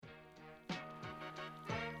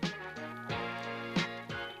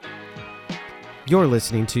You're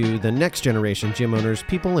listening to the Next Generation Gym Owners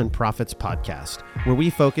People and Profits podcast, where we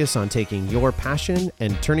focus on taking your passion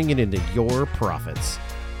and turning it into your profits.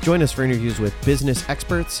 Join us for interviews with business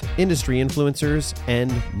experts, industry influencers,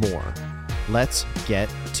 and more. Let's get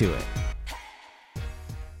to it.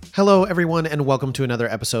 Hello, everyone, and welcome to another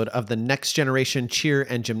episode of the Next Generation Cheer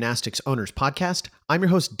and Gymnastics Owners podcast. I'm your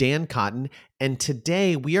host, Dan Cotton, and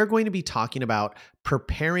today we are going to be talking about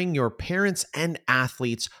preparing your parents and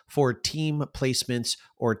athletes for team placements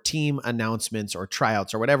or team announcements or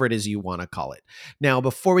tryouts or whatever it is you want to call it. Now,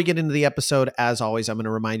 before we get into the episode, as always, I'm going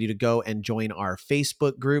to remind you to go and join our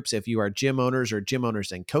Facebook groups if you are gym owners or gym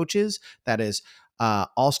owners and coaches. That is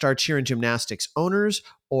All-Star Cheer and Gymnastics Owners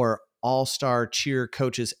or All-Star Cheer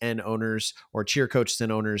Coaches and Owners or Cheer Coaches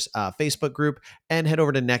and Owners Facebook group, and head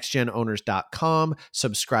over to nextgenowners.com,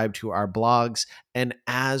 subscribe to our blogs, and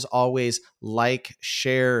as always, like,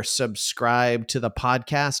 share, subscribe to the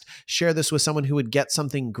podcast. Share this with someone who would get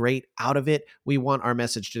something great out of it. We want our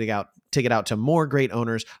message to get out to more great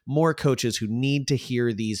owners, more coaches who need to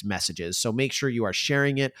hear these messages. So make sure you are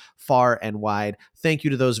sharing it far and wide. Thank you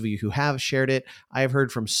to those of you who have shared it. I have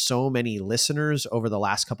heard from so many listeners over the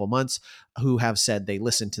last couple months who have said they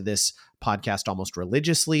listen to this podcast almost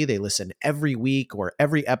religiously. They listen every week or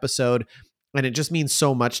every episode. And it just means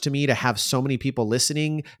so much to me to have so many people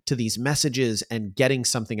listening to these messages and getting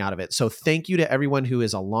something out of it. So thank you to everyone who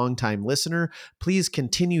is a longtime listener. Please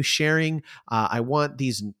continue sharing. I want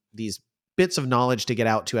these bits of knowledge to get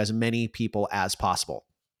out to as many people as possible.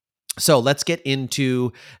 So let's get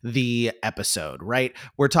into the episode, right?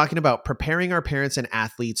 We're talking about preparing our parents and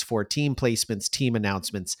athletes for team placements, team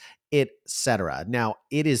announcements, etc. Now,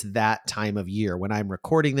 it is that time of year. When I'm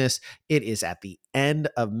recording this, it is at the end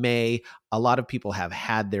of May. A lot of people have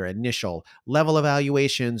had their initial level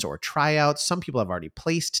evaluations or tryouts. Some people have already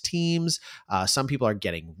placed teams. Some people are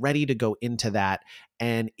getting ready to go into that.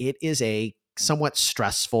 And it is a somewhat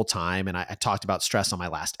stressful time. And I talked about stress on my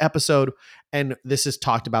last episode, and this is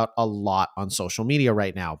talked about a lot on social media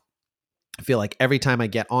right now. I feel like every time I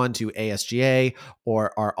get onto ASGA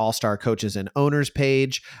or our All-Star Coaches and Owners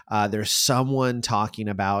page, there's someone talking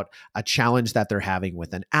about a challenge that they're having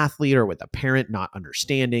with an athlete or with a parent not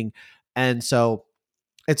understanding. And so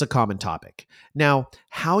it's a common topic. Now,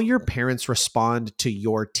 how your parents respond to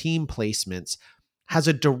your team placements has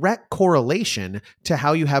a direct correlation to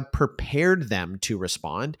how you have prepared them to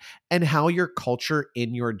respond and how your culture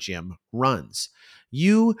in your gym runs.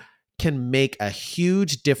 You can make a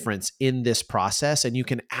huge difference in this process, and you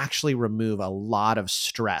can actually remove a lot of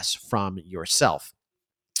stress from yourself.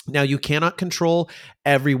 Now, you cannot control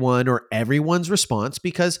everyone or everyone's response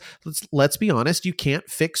because let's be honest, you can't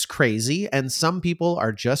fix crazy. And some people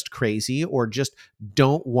are just crazy or just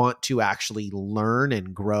don't want to actually learn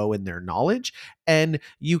and grow in their knowledge. And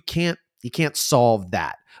you can't solve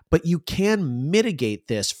that, but you can mitigate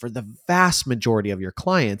this for the vast majority of your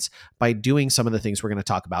clients by doing some of the things we're going to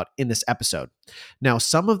talk about in this episode. Now,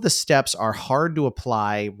 some of the steps are hard to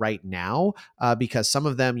apply right now because some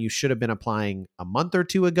of them you should have been applying a month or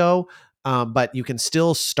two ago, but you can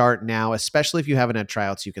still start now, especially if you haven't had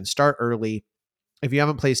tryouts. You can start early. If you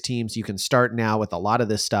haven't placed teams, you can start now with a lot of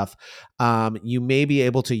this stuff. You may be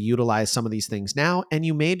able to utilize some of these things now, and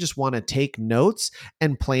you may just want to take notes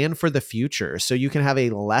and plan for the future so you can have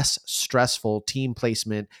a less stressful team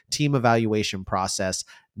placement, team evaluation process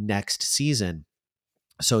next season.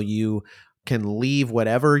 So you can leave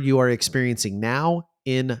whatever you are experiencing now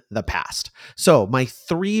in the past. So my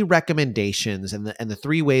three recommendations and the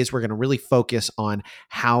three ways we're going to really focus on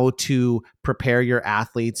how to prepare your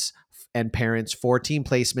athletes and parents for team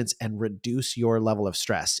placements and reduce your level of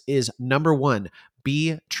stress is number one,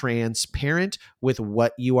 be transparent with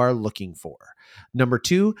what you are looking for. Number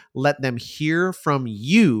two, let them hear from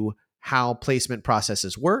you how placement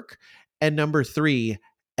processes work. And number three,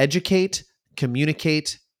 educate,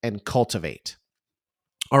 communicate, and cultivate.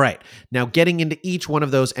 All right, now getting into each one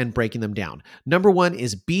of those and breaking them down. Number one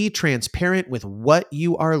is be transparent with what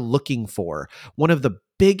you are looking for. One of the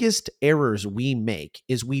biggest errors we make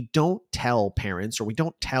is we don't tell parents or we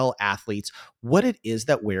don't tell athletes what it is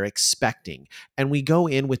that we're expecting. And we go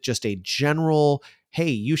in with just a general,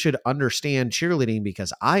 hey, you should understand cheerleading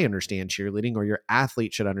because I understand cheerleading, or your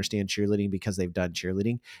athlete should understand cheerleading because they've done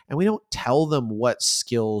cheerleading. And we don't tell them what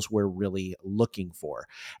skills we're really looking for.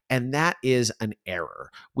 And that is an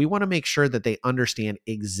error. We want to make sure that they understand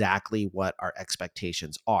exactly what our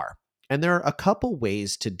expectations are. And there are a couple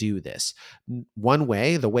ways to do this. One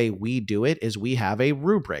way, the way we do it, is we have a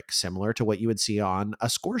rubric similar to what you would see on a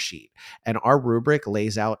score sheet. And our rubric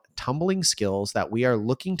lays out tumbling skills that we are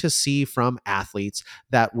looking to see from athletes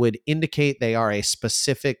that would indicate they are a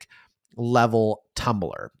specific level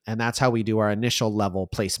tumbler. And that's how we do our initial level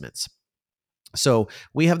placements. So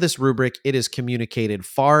we have this rubric. It is communicated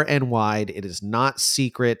far and wide. It is not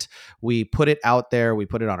secret. We put it out there. We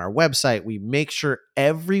put it on our website. We make sure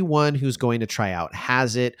everyone who's going to try out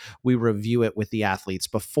has it. We review it with the athletes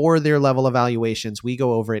before their level evaluations. We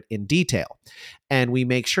go over it in detail. And we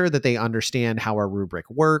make sure that they understand how our rubric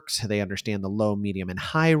works. They understand the low, medium, and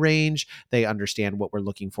high range. They understand what we're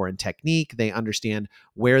looking for in technique. They understand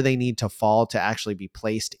where they need to fall to actually be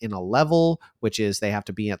placed in a level, which is they have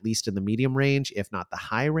to be at least in the medium range, if not the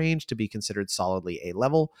high range, to be considered solidly A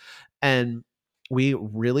level. And we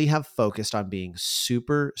really have focused on being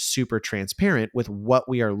super, super transparent with what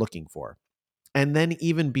we are looking for. And then,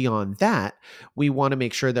 even beyond that, we want to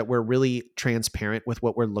make sure that we're really transparent with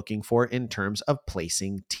what we're looking for in terms of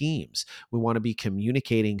placing teams. We want to be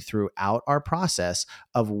communicating throughout our process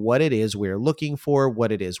of what it is we're looking for,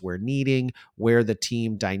 what it is we're needing, where the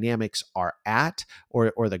team dynamics are at,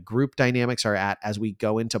 or the group dynamics are at as we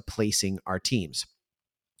go into placing our teams.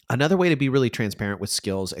 Another way to be really transparent with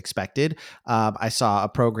skills expected, I saw a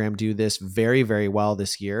program do this very, very well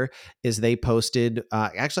this year, is they posted,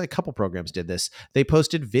 actually a couple programs did this. They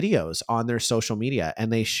posted videos on their social media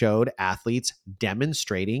and they showed athletes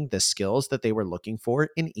demonstrating the skills that they were looking for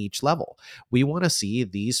in each level. We want to see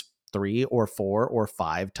these 3 or 4 or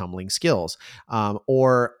 5 tumbling skills,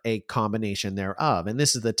 or a combination thereof. And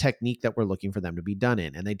this is the technique that we're looking for them to be done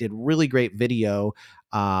in. And they did really great video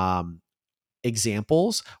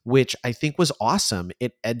examples, which I think was awesome.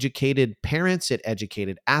 It educated parents, it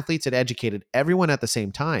educated athletes, it educated everyone at the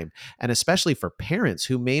same time. And especially for parents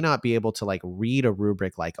who may not be able to like read a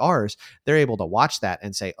rubric like ours, they're able to watch that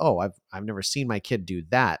and say, "Oh, I've never seen my kid do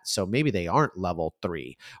that. So maybe they aren't level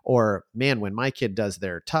 3." Or, "Man, when my kid does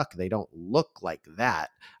their tuck, they don't look like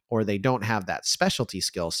that, or they don't have that specialty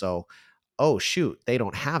skill. So, oh shoot, they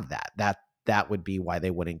don't have that. That would be why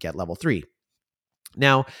they wouldn't get level 3."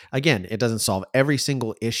 Now, again, it doesn't solve every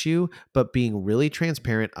single issue, but being really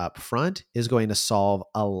transparent up front is going to solve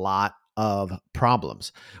a lot of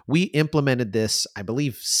problems. We implemented this, I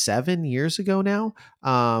believe, 7 years ago now,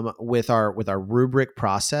 with our rubric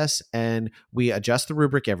process, and we adjust the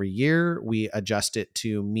rubric every year. We adjust it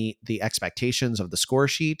to meet the expectations of the score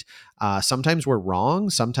sheet. Sometimes we're wrong.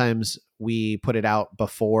 Sometimes we put it out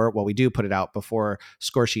before, well, we do put it out before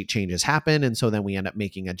score sheet changes happen. And so then we end up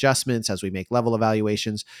making adjustments as we make level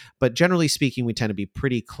evaluations. But generally speaking, we tend to be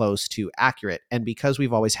pretty close to accurate. And because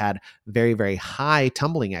we've always had very, very high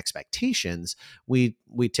tumbling expectations, we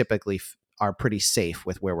typically are pretty safe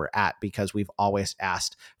with where we're at because we've always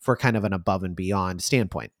asked for kind of an above and beyond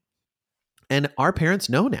standpoint. And our parents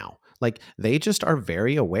know now. Like they just are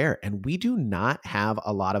very aware. And we do not have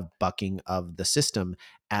a lot of bucking of the system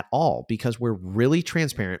at all because we're really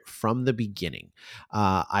transparent from the beginning.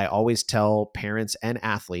 I always tell parents and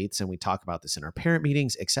athletes, and we talk about this in our parent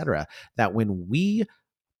meetings, et cetera, that when we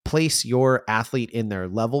place your athlete in their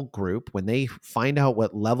level group, when they find out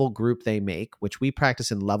what level group they make, which we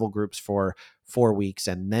practice in level groups for 4 weeks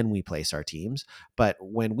and then we place our teams. But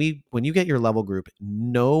when you get your level group,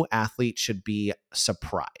 no athlete should be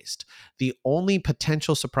surprised. The only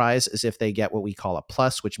potential surprise is if they get what we call a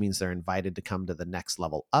plus, which means they're invited to come to the next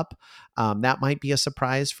level up. That might be a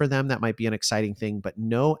surprise for them. That might be an exciting thing, but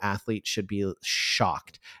no athlete should be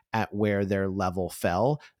shocked at where their level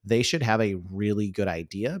fell. They should have a really good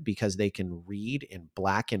idea because they can read in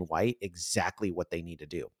black and white exactly what they need to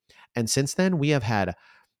do. And since then, we've had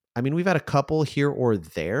a couple here or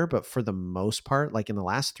there, but for the most part, like in the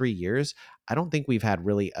last 3 years, I don't think we've had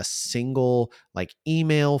really a single like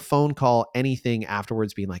email, phone call, anything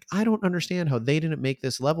afterwards being like, "I don't understand how they didn't make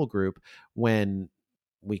this level group," when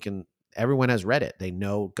we can, everyone has read it. They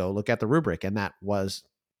know, go look at the rubric. And that was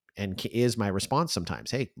and is my response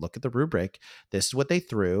sometimes. "Hey, look at the rubric. This is what they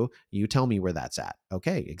threw. You tell me where that's at."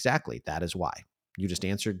 "Okay, exactly. That is why." You just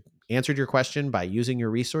answered your question by using your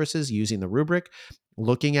resources, using the rubric,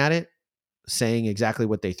 looking at it, saying exactly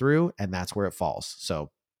what they threw, and that's where it falls.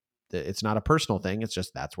 So it's not a personal thing. It's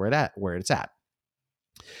just that's where it's at.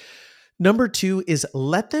 Number 2 is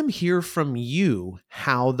let them hear from you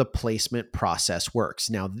how the placement process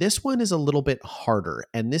works. Now, this one is a little bit harder,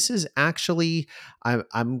 and this is actually, I'm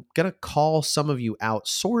going to call some of you out,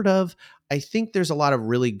 sort of. I think there's a lot of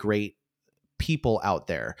really great people out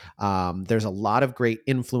there. There's a lot of great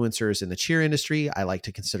influencers in the cheer industry. I like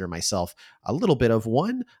to consider myself a little bit of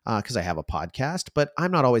one because I have a podcast, but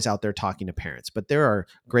I'm not always out there talking to parents. But there are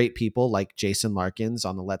great people like Jason Larkins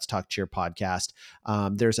on the Let's Talk Cheer podcast.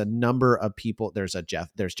 There's a number of people. There's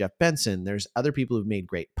Jeff Benson. There's other people who've made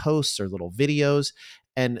great posts or little videos,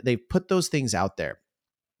 and they've put those things out there.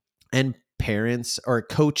 And parents or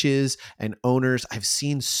coaches and owners, I've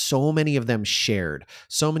seen so many of them shared,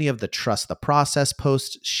 so many of the trust the process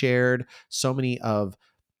posts shared, so many of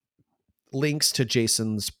links to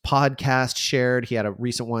Jason's podcast shared. He had a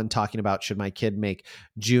recent one talking about should my kid make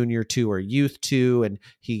junior 2 or youth 2, and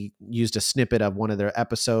he used a snippet of one of their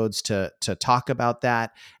episodes to talk about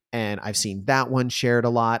that. And I've seen that one shared a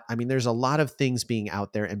lot. I mean, there's a lot of things being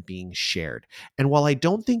out there and being shared. And while I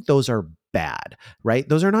don't think those are bad, right?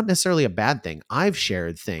 Those are not necessarily a bad thing. I've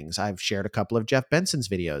shared things. I've shared a couple of Jeff Benson's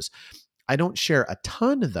videos. I don't share a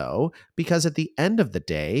ton though, because at the end of the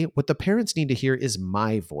day, what the parents need to hear is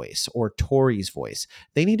my voice or Tori's voice.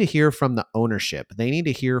 They need to hear from the ownership. They need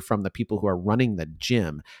to hear from the people who are running the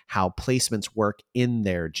gym how placements work in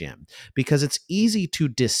their gym, because it's easy to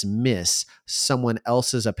dismiss someone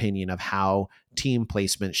else's opinion of how team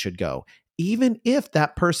placement should go, even if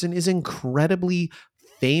that person is incredibly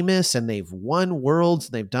famous and they've won worlds,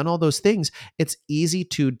 they've done all those things. It's easy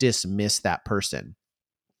to dismiss that person.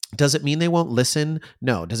 Does it mean they won't listen?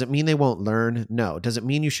 No. Does it mean they won't learn? No. Does it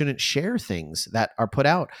mean you shouldn't share things that are put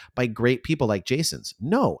out by great people like Jason's?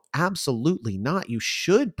 No, absolutely not. You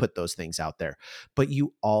should put those things out there, but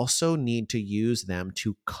you also need to use them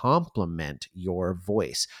to complement your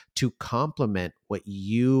voice, to complement what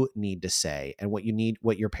you need to say and what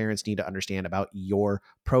your parents need to understand about your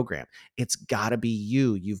program. It's got to be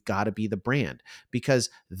you. You've got to be the brand, because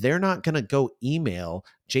they're not going to go email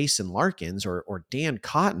Jason Larkins or Dan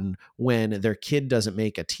Cotton when their kid doesn't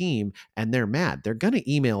make a team and they're mad. They're going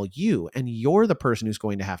to email you, and you're the person who's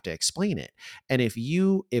going to have to explain it. And if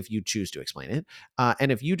you choose to explain it,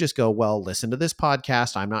 and if you just go, well, listen to this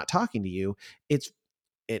podcast, I'm not talking to you,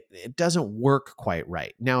 it doesn't work quite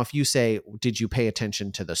right. Now, if you say, did you pay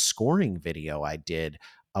attention to the scoring video I did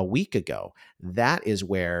a week ago? That is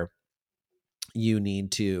where you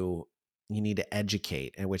need to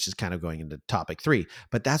educate, and which is kind of going into topic 3,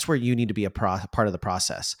 but that's where you need to be a part of the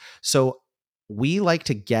process. So we like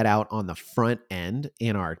to get out on the front end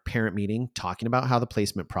in our parent meeting talking about how the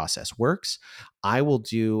placement process works. I will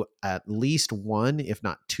do at least 1, if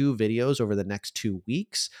not 2 videos over the next 2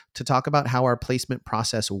 weeks to talk about how our placement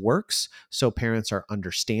process works, so parents are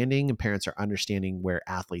understanding and parents are understanding where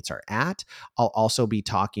athletes are at. I'll also be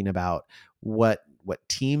talking about what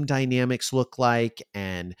team dynamics look like,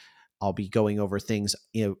 and I'll be going over things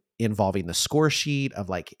involving the score sheet of,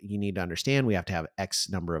 like, you need to understand we have to have X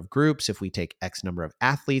number of groups if we take X number of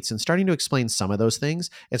athletes, and starting to explain some of those things.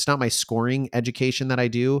 It's not my scoring education that I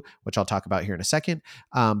do, which I'll talk about here in a second,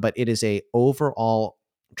 but it is a overall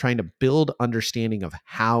trying to build understanding of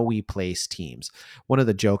how we place teams. One of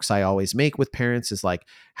the jokes I always make with parents is like,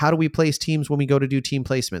 how do we place teams when we go to do team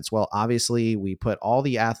placements? Well, obviously we put all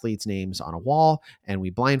the athletes' names on a wall and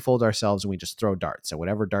we blindfold ourselves and we just throw darts. So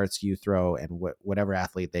whatever darts you throw and whatever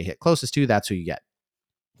athlete they hit closest to, that's who you get.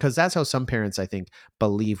 Because that's how some parents, I think,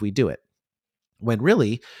 believe we do it, when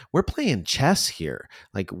really we're playing chess here.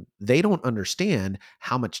 Like, they don't understand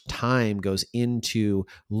how much time goes into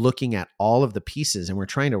looking at all of the pieces, and we're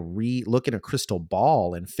trying to look in a crystal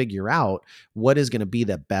ball and figure out what is going to be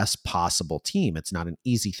the best possible team. It's not an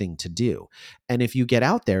easy thing to do. And if you get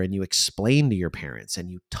out there and you explain to your parents and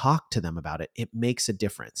you talk to them about it, it makes a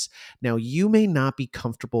difference. Now, you may not be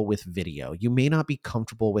comfortable with video. You may not be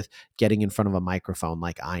comfortable with getting in front of a microphone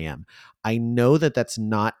like I am. I know that that's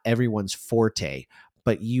not everyone's forte,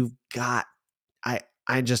 but you've got, I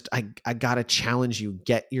gotta challenge you.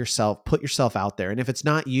 Put yourself out there. And if it's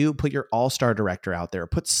not you, put your all-star director out there,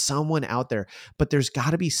 put someone out there, but there's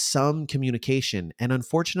gotta be some communication. And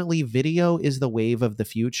unfortunately, video is the wave of the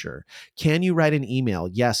future. Can you write an email?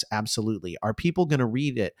 Yes, absolutely. Are people gonna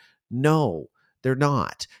read it? No. They're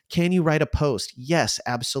not. Can you write a post? Yes,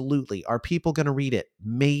 absolutely. Are people going to read it?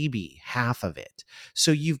 Maybe half of it. So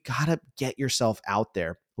you've got to get yourself out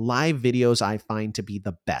there. Live videos I find to be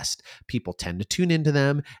the best. People tend to tune into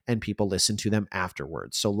them and people listen to them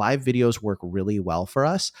afterwards. So live videos work really well for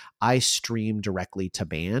us. I stream directly to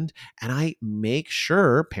Band, and I make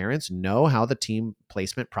sure parents know how the team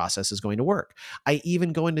placement process is going to work. I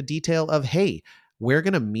even go into detail of, hey, we're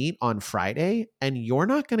going to meet on Friday and you're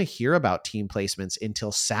not going to hear about team placements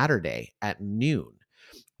until Saturday at noon,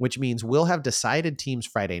 which means we'll have decided teams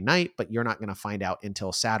Friday night, but you're not going to find out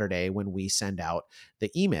until Saturday when we send out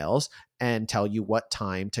the emails and tell you what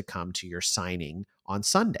time to come to your signing on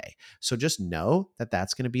Sunday. So just know that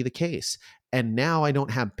that's going to be the case. And now I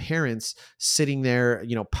don't have parents sitting there,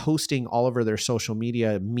 posting all over their social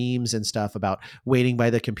media memes and stuff about waiting by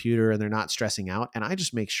the computer and they're not stressing out. And I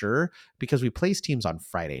just make sure, because we place teams on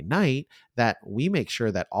Friday night, that we make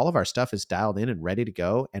sure that all of our stuff is dialed in and ready to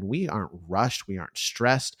go. And we aren't rushed. We aren't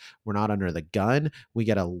stressed. We're not under the gun. We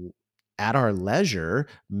get at our leisure,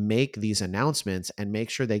 make these announcements and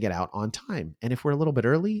make sure they get out on time. And if we're a little bit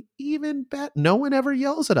early, even bet no one ever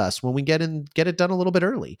yells at us when we get it done a little bit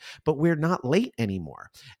early, but we're not late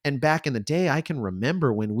anymore. And back in the day, I can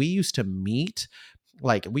remember when we used to meet,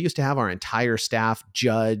 like we used to have our entire staff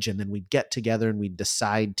judge, and then we'd get together and we'd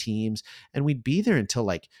decide teams, and we'd be there until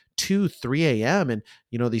like 2, 3 a.m. And,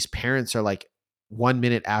 these parents are like 1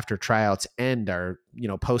 minute after tryouts end are,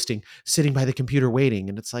 posting, sitting by the computer waiting.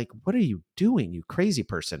 And it's like, what are you doing, you crazy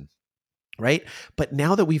person? Right. But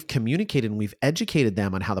now that we've communicated and we've educated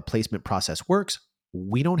them on how the placement process works,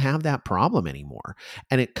 we don't have that problem anymore.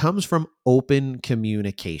 And it comes from open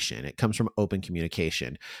communication.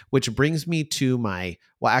 Which brings me to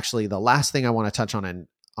actually the last thing I want to touch on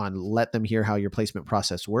let them hear how your placement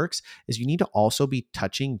process works is you need to also be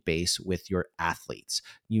touching base with your athletes.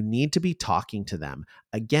 You need to be talking to them.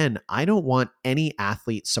 Again, I don't want any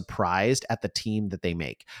athlete surprised at the team that they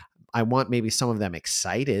make. I want maybe some of them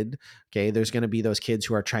excited. Okay. There's going to be those kids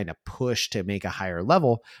who are trying to push to make a higher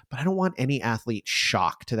level, but I don't want any athlete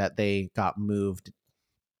shocked that they got moved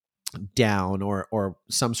down or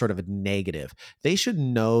some sort of a negative. They should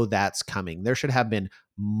know that's coming. There should have been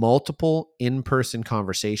multiple in-person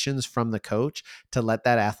conversations from the coach to let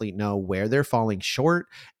that athlete know where they're falling short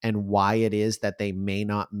and why it is that they may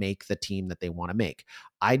not make the team that they want to make.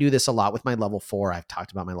 I do this a lot with my level 4. I've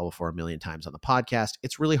talked about my level 4 a million times on the podcast.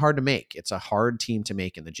 It's really hard to make. It's a hard team to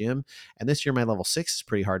make in the gym. And this year, my level 6 is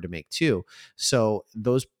pretty hard to make too. So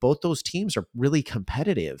both those teams are really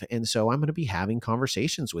competitive. And so I'm going to be having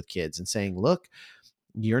conversations with kids and saying, look,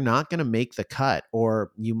 you're not going to make the cut,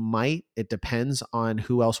 or you might. It depends on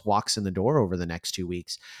who else walks in the door over the next 2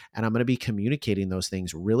 weeks. And I'm going to be communicating those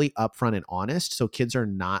things really upfront and honest, so kids are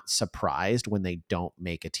not surprised when they don't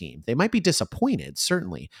make a team. They might be disappointed,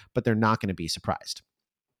 certainly, but they're not going to be surprised.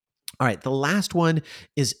 All right. The last one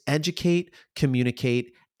is educate,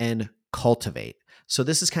 communicate, and cultivate. So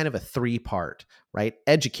this is kind of a 3-part, right?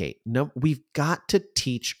 Educate. No, we've got to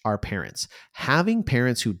teach our parents. Having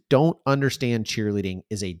parents who don't understand cheerleading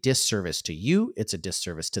is a disservice to you. It's a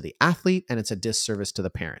disservice to the athlete, and it's a disservice to the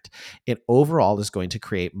parent. It overall is going to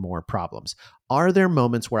create more problems. Are there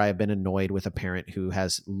moments where I have been annoyed with a parent who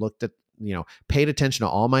has looked at, paid attention to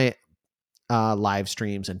all my live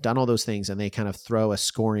streams and done all those things, and they kind of throw a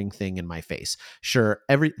scoring thing in my face? Sure.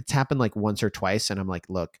 It's happened like once or twice. And I'm like,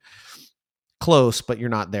 look, close, but you're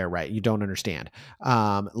not there, right? You don't understand.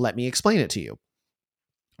 Let me explain it to you.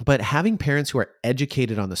 But having parents who are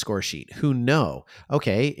educated on the score sheet, who know,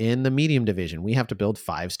 okay, in the medium division, we have to build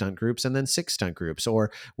 5 stunt groups and then 6 stunt groups,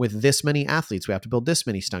 or with this many athletes, we have to build this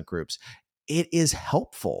many stunt groups. It is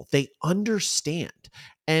helpful. They understand.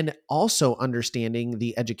 And also understanding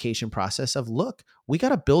the education process of, look, we got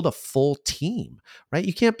to build a full team, right?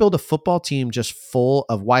 You can't build a football team just full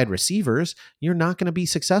of wide receivers. You're not going to be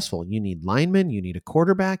successful. You need linemen, you need a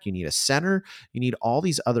quarterback, you need a center, you need all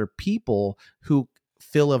these other people who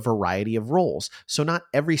fill a variety of roles. So not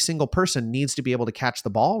every single person needs to be able to catch the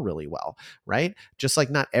ball really well, right? Just like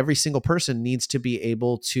not every single person needs to be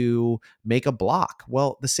able to make a block.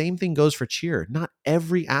 Well, the same thing goes for cheer. Not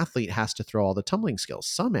every athlete has to throw all the tumbling skills.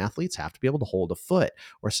 Some athletes have to be able to hold a foot,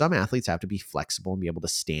 or some athletes have to be flexible and be able to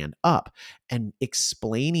stand up. And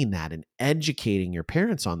explaining that and educating your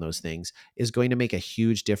parents on those things is going to make a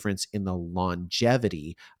huge difference in the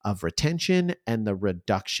longevity of retention and the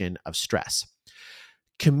reduction of stress.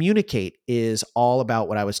 Communicate is all about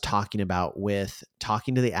what I was talking about with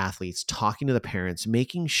talking to the athletes, talking to the parents,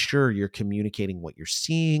 making sure you're communicating what you're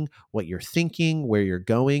seeing, what you're thinking, where you're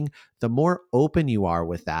going. The more open you are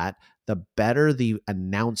with that, the better the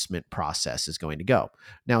announcement process is going to go.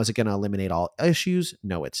 Now, is it going to eliminate all issues?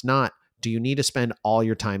 No, it's not. Do you need to spend all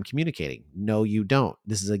your time communicating? No, you don't.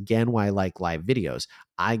 This is again why I like live videos.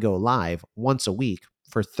 I go live once a week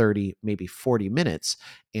for 30, maybe 40 minutes,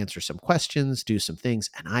 answer some questions, do some things,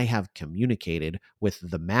 and I have communicated with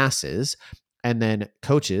the masses. And then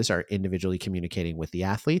coaches are individually communicating with the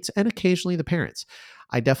athletes and occasionally the parents.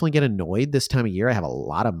 I definitely get annoyed this time of year. I have a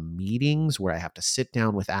lot of meetings where I have to sit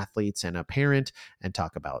down with athletes and a parent and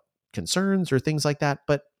talk about concerns or things like that.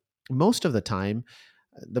 But most of the time,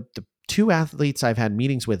 the 2 athletes I've had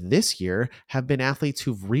meetings with this year have been athletes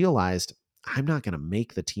who've realized, I'm not going to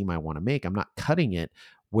make the team I want to make. I'm not cutting it.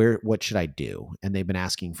 What should I do? And they've been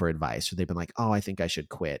asking for advice, or they've been like, oh, I think I should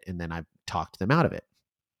quit. And then I've talked them out of it.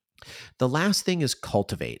 The last thing is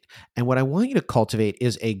cultivate. And what I want you to cultivate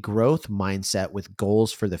is a growth mindset with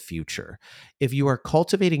goals for the future. If you are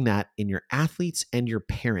cultivating that in your athletes and your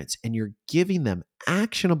parents, and you're giving them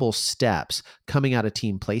actionable steps coming out of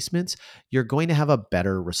team placements, you're going to have a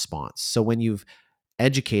better response. So when you've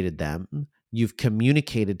educated them, you've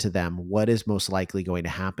communicated to them what is most likely going to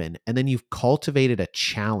happen, and then you've cultivated a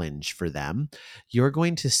challenge for them, you're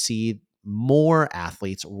going to see more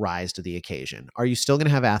athletes rise to the occasion. Are you still going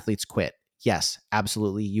to have athletes quit? Yes,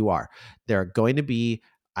 absolutely you are. There are going to be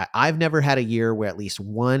I've never had a year where at least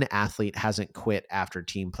one athlete hasn't quit after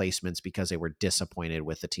team placements because they were disappointed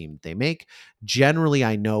with the team they make. Generally,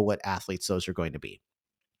 I know what athletes those are going to be.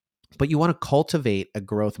 But you want to cultivate a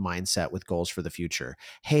growth mindset with goals for the future.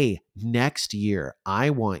 Hey, next year,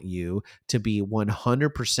 I want you to be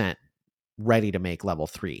 100% ready to make level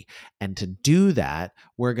 3. And to do that,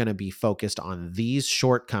 we're going to be focused on these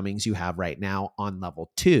shortcomings you have right now on level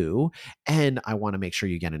 2. And I want to make sure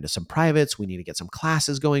you get into some privates. We need to get some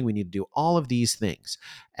classes going. We need to do all of these things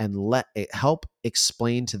and let it help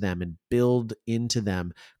explain to them and build into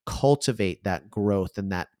them, cultivate that growth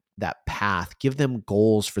and that path, give them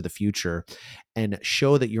goals for the future, and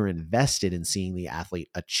show that you're invested in seeing the athlete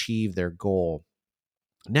achieve their goal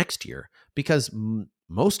next year. Because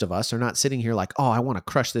most of us are not sitting here like, oh, I want to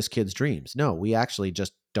crush this kid's dreams. No, we actually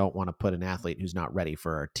just don't want to put an athlete who's not ready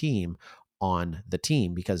for our team on the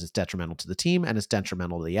team, because it's detrimental to the team and it's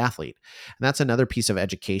detrimental to the athlete. And that's another piece of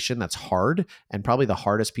education that's hard. And probably the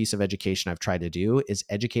hardest piece of education I've tried to do is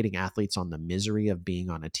educating athletes on the misery of being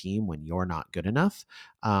on a team when you're not good enough,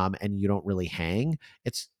 and you don't really hang.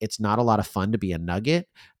 It's not a lot of fun to be a nugget.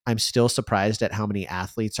 I'm still surprised at how many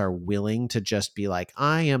athletes are willing to just be like,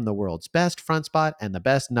 I am the world's best front spot and the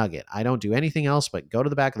best nugget. I don't do anything else but go to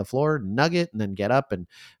the back of the floor, nugget, and then get up and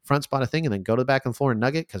front spot a thing, and then go to the back of the floor and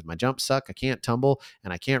nugget because my jumps suck. I can't tumble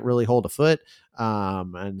and I can't really hold a foot.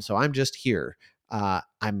 And so I'm just here.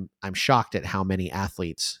 I'm shocked at how many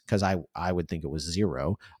athletes, because I would think it was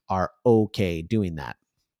zero, are okay doing that.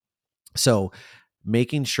 So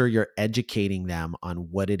making sure you're educating them on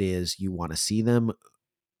what it is you want to see them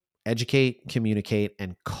educate, communicate,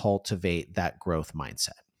 and cultivate that growth mindset.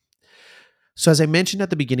 So, as I mentioned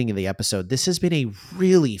at the beginning of the episode, this has been a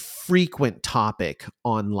really frequent topic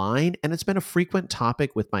online, and it's been a frequent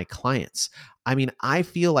topic with my clients. I mean, I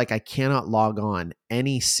feel like I cannot log on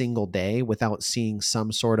any single day without seeing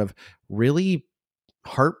some sort of really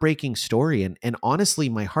heartbreaking story. And honestly,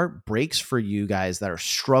 my heart breaks for you guys that are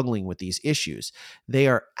struggling with these issues. They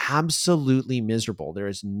are absolutely miserable. There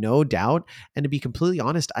is no doubt. And to be completely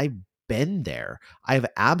honest, I've been there. I've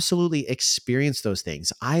absolutely experienced those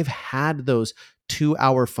things. I've had those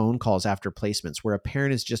 2-hour phone calls after placements where a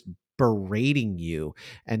parent is just berating you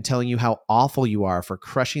and telling you how awful you are for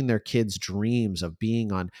crushing their kids' dreams of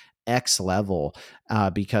being on X level,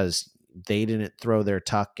 because they didn't throw their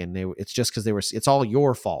tuck, and it's just because it's all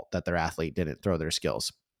your fault that their athlete didn't throw their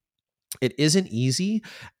skills. It isn't easy.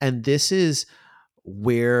 And this is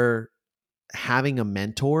where having a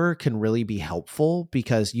mentor can really be helpful,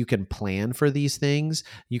 because you can plan for these things.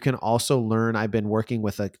 You can also learn. I've been working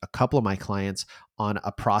with a couple of my clients on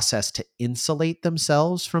a process to insulate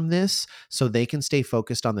themselves from this so they can stay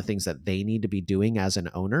focused on the things that they need to be doing as an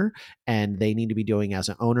owner, and they need to be doing as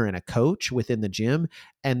an owner and a coach within the gym.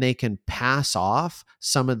 And they can pass off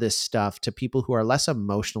some of this stuff to people who are less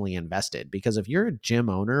emotionally invested. Because if you're a gym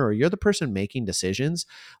owner or you're the person making decisions,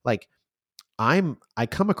 like, I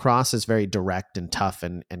come across as very direct and tough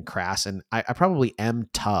and crass, and I probably am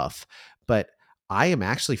tough, but I am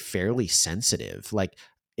actually fairly sensitive. Like,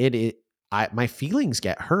 my feelings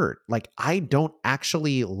get hurt. Like, I don't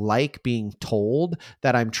actually like being told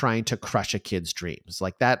that I'm trying to crush a kid's dreams.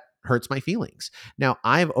 Like, that hurts my feelings. Now,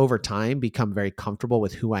 I've over time become very comfortable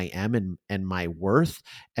with who I am and my worth.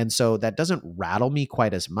 And so that doesn't rattle me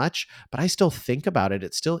quite as much, but I still think about it.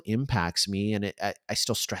 It still impacts me, and I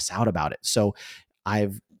still stress out about it. So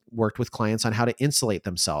I've worked with clients on how to insulate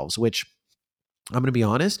themselves, which, I'm going to be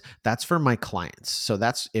honest, that's for my clients. So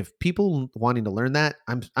that's, if people wanting to learn that,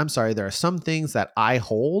 I'm sorry, there are some things that I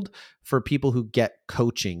hold for people who get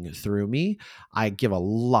coaching through me. I give a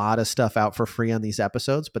lot of stuff out for free on these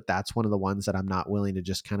episodes, but that's one of the ones that I'm not willing to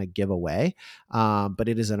just kind of give away. But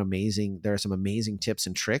it is there are some amazing tips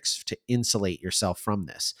and tricks to insulate yourself from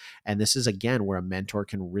this. And this is, again, where a mentor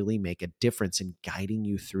can really make a difference in guiding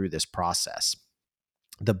you through this process.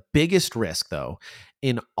 The biggest risk, though,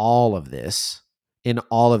 in all of this,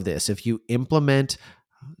 if you implement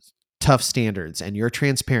tough standards and you're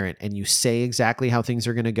transparent and you say exactly how things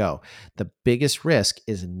are going to go, the biggest risk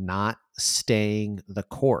is not staying the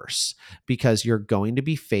course, because you're going to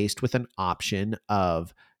be faced with an option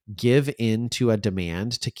of give in to a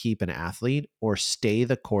demand to keep an athlete, or stay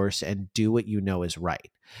the course and do what you know is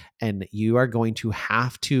right. And you are going to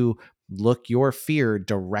have to look your fear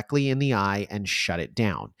directly in the eye and shut it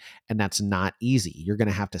down. And that's not easy. You're going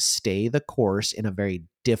to have to stay the course in a very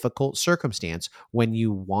difficult circumstance when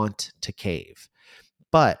you want to cave.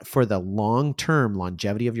 But for the long-term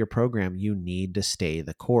longevity of your program, you need to stay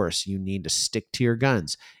the course. You need to stick to your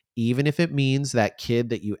guns. Even if it means that kid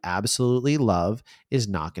that you absolutely love is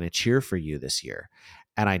not going to cheer for you this year.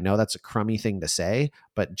 And I know that's a crummy thing to say,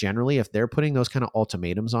 but generally, if they're putting those kind of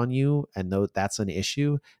ultimatums on you and though that's an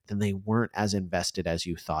issue, then they weren't as invested as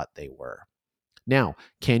you thought they were. Now,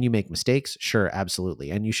 can you make mistakes? Sure,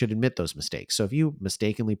 absolutely. And you should admit those mistakes. So if you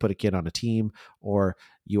mistakenly put a kid on a team or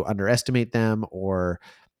you underestimate them, or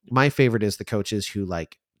my favorite is the coaches who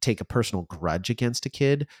like take a personal grudge against a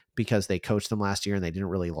kid because they coached them last year and they didn't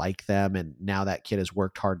really like them. And now that kid has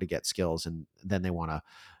worked hard to get skills and then they want to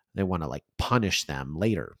like punish them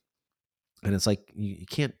later. And it's like, you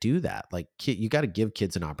can't do that. Like, you got to give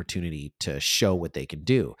kids an opportunity to show what they can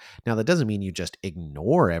do. Now, that doesn't mean you just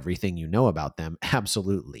ignore everything you know about them.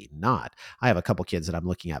 Absolutely not. I have a couple kids that I'm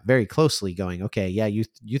looking at very closely going, okay, yeah,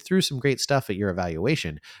 you threw some great stuff at your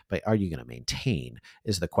evaluation, but are you going to maintain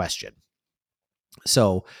is the question.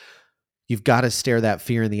 So you've got to stare that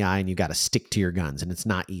fear in the eye and you got to stick to your guns, and it's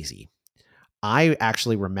not easy. I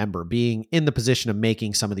actually remember being in the position of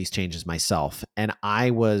making some of these changes myself. And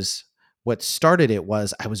what started it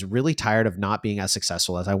was I was really tired of not being as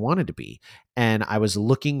successful as I wanted to be. And I was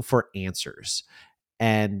looking for answers.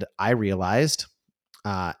 And I realized,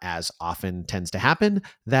 as often tends to happen,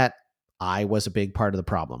 that I was a big part of the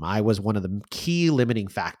problem. I was one of the key limiting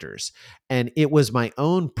factors. And it was my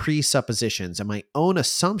own presuppositions and my own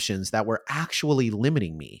assumptions that were actually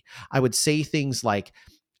limiting me. I would say things like,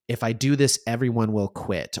 if I do this, everyone will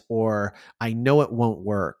quit, or I know it won't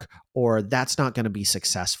work, or that's not going to be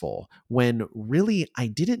successful, when really I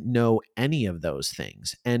didn't know any of those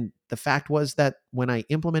things. And the fact was that when I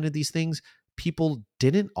implemented these things, people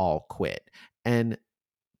didn't all quit. And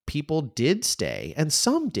people did stay, and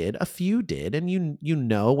some did, a few did. And you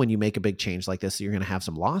know when you make a big change like this, you're going to have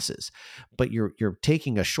some losses, but you're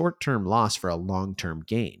taking a short-term loss for a long-term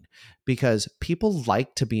gain, because people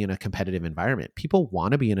like to be in a competitive environment. People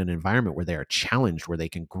want to be in an environment where they are challenged, where they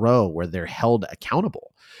can grow, where they're held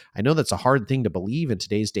accountable. I know that's a hard thing to believe in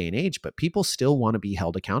today's day and age, but people still want to be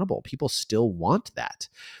held accountable. People still want that.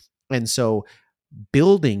 And so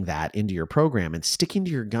building that into your program and sticking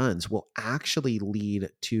to your guns will actually lead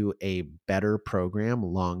to a better program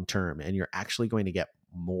long term. And you're actually going to get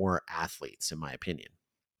more athletes, in my opinion.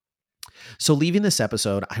 So, leaving this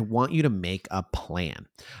episode, I want you to make a plan.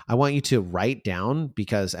 I want you to write down,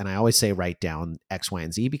 because, and I always say write down X, Y,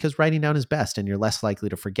 and Z, because writing down is best and you're less likely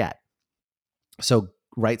to forget. So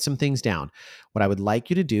write some things down. What I would like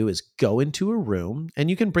you to do is go into a room, and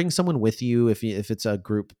you can bring someone with you if it's a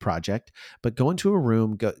group project, but go into a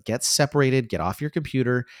room, get separated, get off your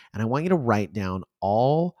computer, and I want you to write down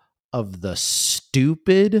all of the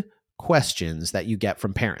stupid questions that you get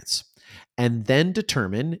from parents, and then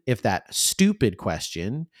determine if that stupid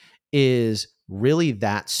question is really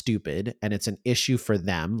that stupid and it's an issue for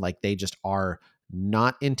them, like they just are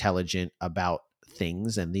not intelligent about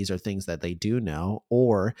things and these are things that they do know,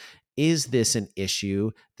 or is this an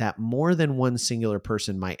issue that more than one singular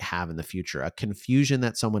person might have in the future, a confusion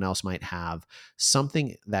that someone else might have,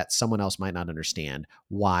 something that someone else might not understand,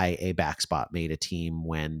 why a back spot made a team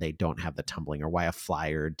when they don't have the tumbling, or why a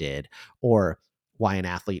flyer did, or why an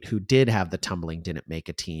athlete who did have the tumbling didn't make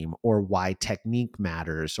a team, or why technique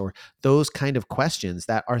matters, or those kind of questions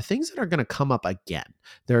that are things that are going to come up again.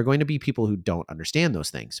 There are going to be people who don't understand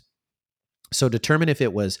those things. So determine if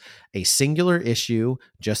it was a singular issue,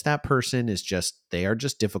 just that person is just, they are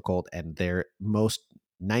just difficult, and they're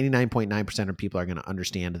 99.9% of people are going to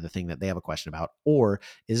understand the thing that they have a question about, or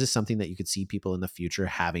is this something that you could see people in the future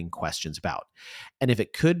having questions about? And if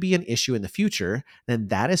it could be an issue in the future, then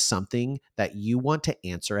that is something that you want to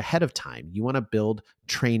answer ahead of time. You want to build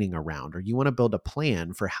training around, or you want to build a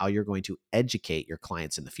plan for how you're going to educate your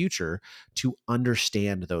clients in the future to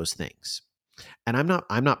understand those things. And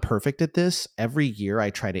I'm not perfect at this. Every year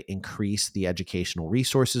I try to increase the educational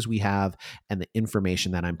resources we have and the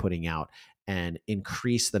information that I'm putting out, and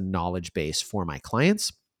increase the knowledge base for my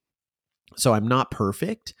clients. So I'm not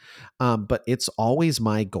perfect, but it's always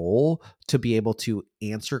my goal to be able to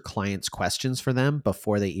answer clients' questions for them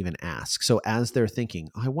before they even ask. So as they're thinking,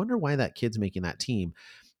 I wonder why that kid's making that team,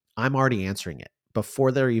 I'm already answering it.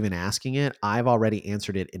 Before they're even asking it, I've already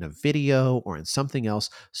answered it in a video or in something else.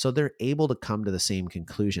 So they're able to come to the same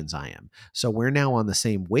conclusions I am. So we're now on the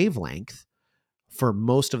same wavelength for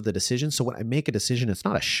most of the decisions. So when I make a decision, it's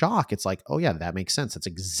not a shock. It's like, oh yeah, that makes sense. That's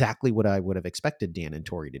exactly what I would have expected Dan and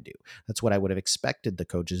Tori to do. That's what I would have expected the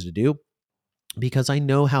coaches to do, because I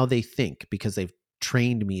know how they think, because they've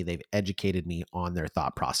trained me, they've educated me on their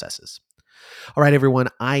thought processes. All right, everyone,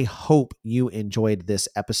 I hope you enjoyed this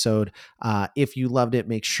episode. If you loved it,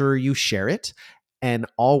 make sure you share it. And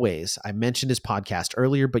always, I mentioned his podcast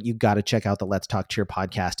earlier, but you got to check out the Let's Talk Cheer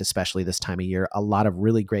podcast, especially this time of year. A lot of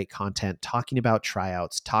really great content talking about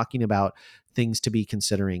tryouts, talking about things to be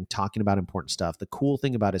considering, talking about important stuff. The cool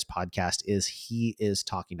thing about his podcast is he is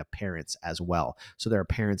talking to parents as well. So there are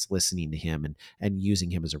parents listening to him and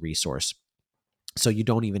using him as a resource. So you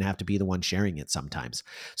don't even have to be the one sharing it sometimes.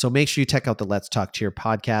 So make sure you check out the Let's Talk Cheer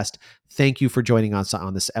podcast. Thank you for joining us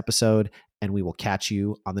on this episode, and we will catch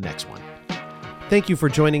you on the next one. Thank you for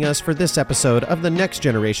joining us for this episode of the Next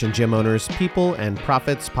Generation Gym Owners People and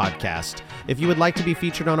Profits podcast. If you would like to be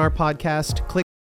featured on our podcast, click